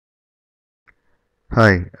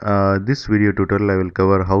Hi, this video tutorial I will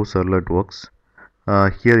cover how Servlet works.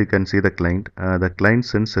 Here you can see the client. The client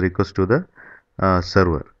sends a request to the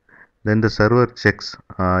server. Then the server checks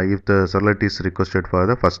if the Servlet is requested for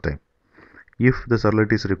the first time. If the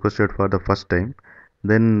Servlet is requested for the first time,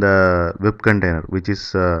 then the web container, which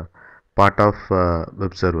is part of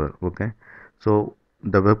web server, okay. So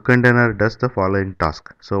the web container does the following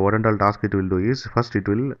task. So what and all task it will do is, first it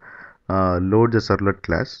will load the Servlet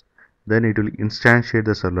class, then it will instantiate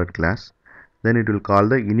the Servlet class, then it will call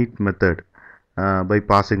the init method by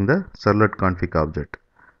passing the Servlet config object,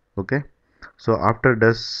 okay. So after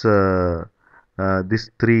does this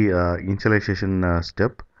three initialization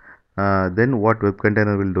step, then what web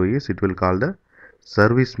container will do is it will call the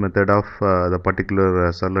service method of the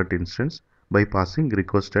particular servlet instance by passing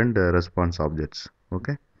request and response objects,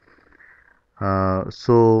 okay.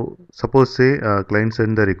 So suppose say client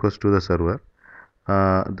send the request to the server.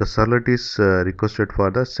 The servlet is requested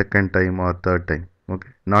for the second time or third time, okay,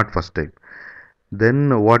 not first time.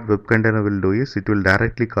 Then what web container will do is it will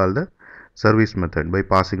directly call the service method by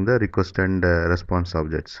passing the request and response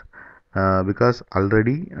objects, because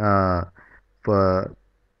already for,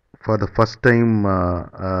 for the first time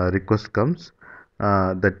request comes,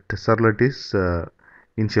 that servlet is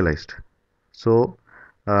initialized. So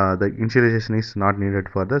the initialization is not needed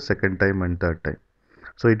for the second time and third time.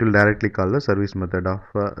 So it will directly call the service method of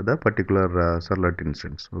the particular servlet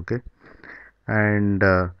instance, okay. And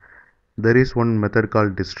there is one method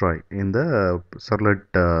called destroy in the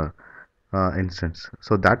servlet instance.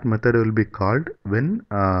 So that method will be called when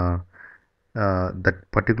that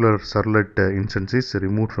particular servlet instance is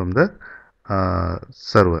removed from the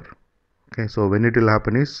server, okay. So when it will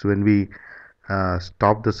happen is when we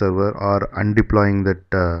stop the server or undeploying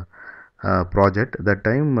that project, that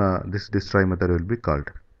time this destroy method will be called,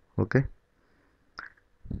 okay.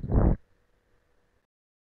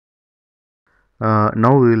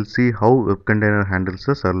 Now we will see how web container handles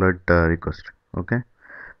the servlet request, okay.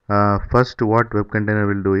 First what web container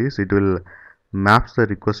will do is it will maps the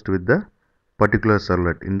request with the particular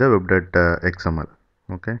servlet in the web.xml,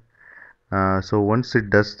 okay. So once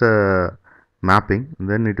it does the mapping,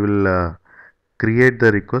 then it will create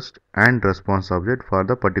the request and response object for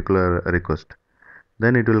the particular request.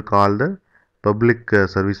 Then it will call the public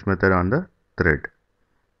service method on the thread.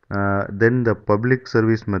 Then the public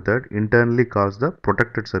service method internally calls the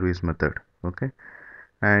protected service method, okay.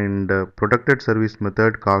 And protected service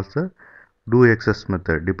method calls the do access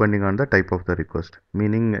method depending on the type of the request.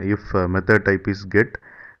 Meaning if method type is get,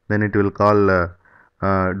 then it will call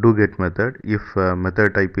do get method. If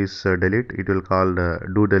method type is delete, it will call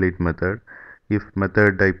do delete method. If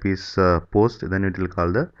method type is post, then it will call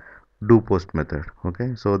the do post method,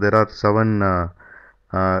 okay. So there are seven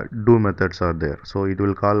do methods are there. So it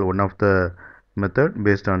will call one of the method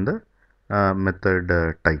based on the method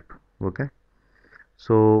type, okay.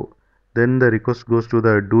 So then the request goes to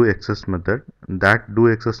the do access method. That do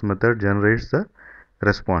access method generates the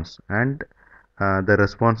response, and the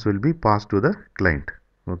response will be passed to the client,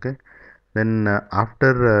 okay. Then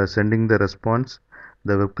after sending the response,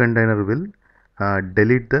 the web container will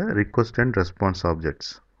delete the request and response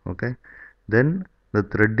objects, okay. Then the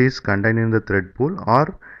thread is contained in the thread pool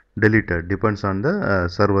or deleted, depends on the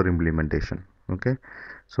server implementation, okay.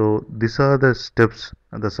 So these are the steps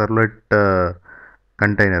the servlet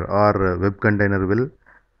container or web container will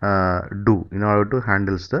do in order to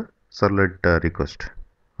handles the servlet request,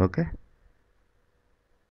 okay.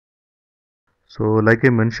 So like I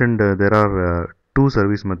mentioned, there are two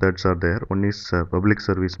service methods are there. One is public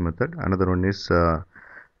service method, another one is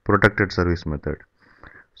protected service method.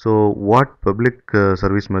 So what public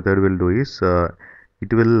service method will do is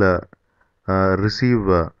it will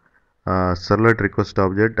receive servlet request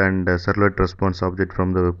object and servlet response object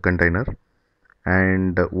from the web container,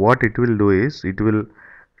 and what it will do is it will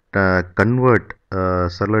convert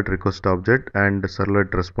servlet request object and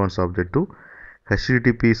servlet response object to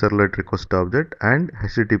HTTP servlet request object and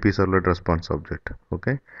HTTP servlet response object,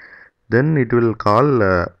 okay. Then it will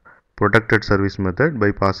call protected service method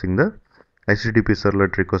by passing the HTTP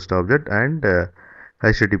servlet request object and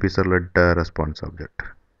HTTP servlet response object,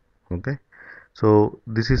 okay. So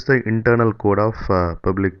this is the internal code of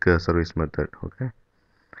public service method, okay.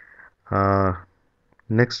 uh,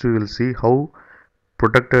 Next we will see how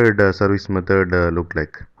protected service method look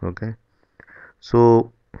like, okay.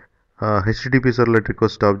 So HTTP servlet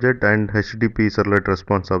request object and HTTP servlet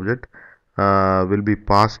response object will be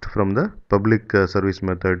passed from the public service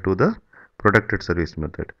method to the protected service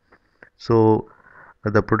method. So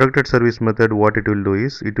the protected service method, what it will do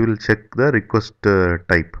is it will check the request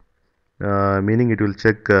type, meaning it will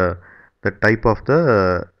check the type of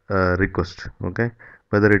the request. Okay,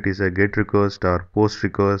 whether it is a get request or post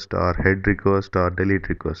request or head request or delete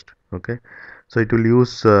request. Okay, so it will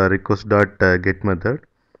use request dot get method,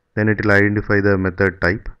 then it will identify the method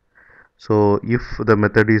type. So if the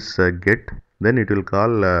method is get, then it will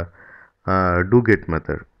call do get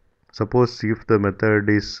method. Suppose if the method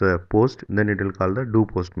is post, then it will call the do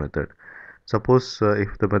post method. Suppose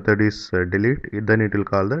if the method is delete, then it will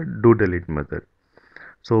call the do delete method.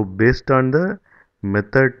 So based on the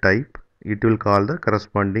method type, it will call the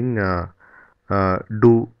corresponding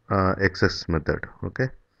do access method. Okay.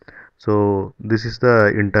 So this is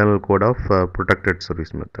the internal code of protected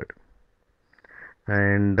service method.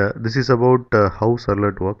 And this is about how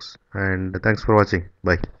Servlet works. And thanks for watching.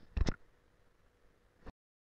 Bye.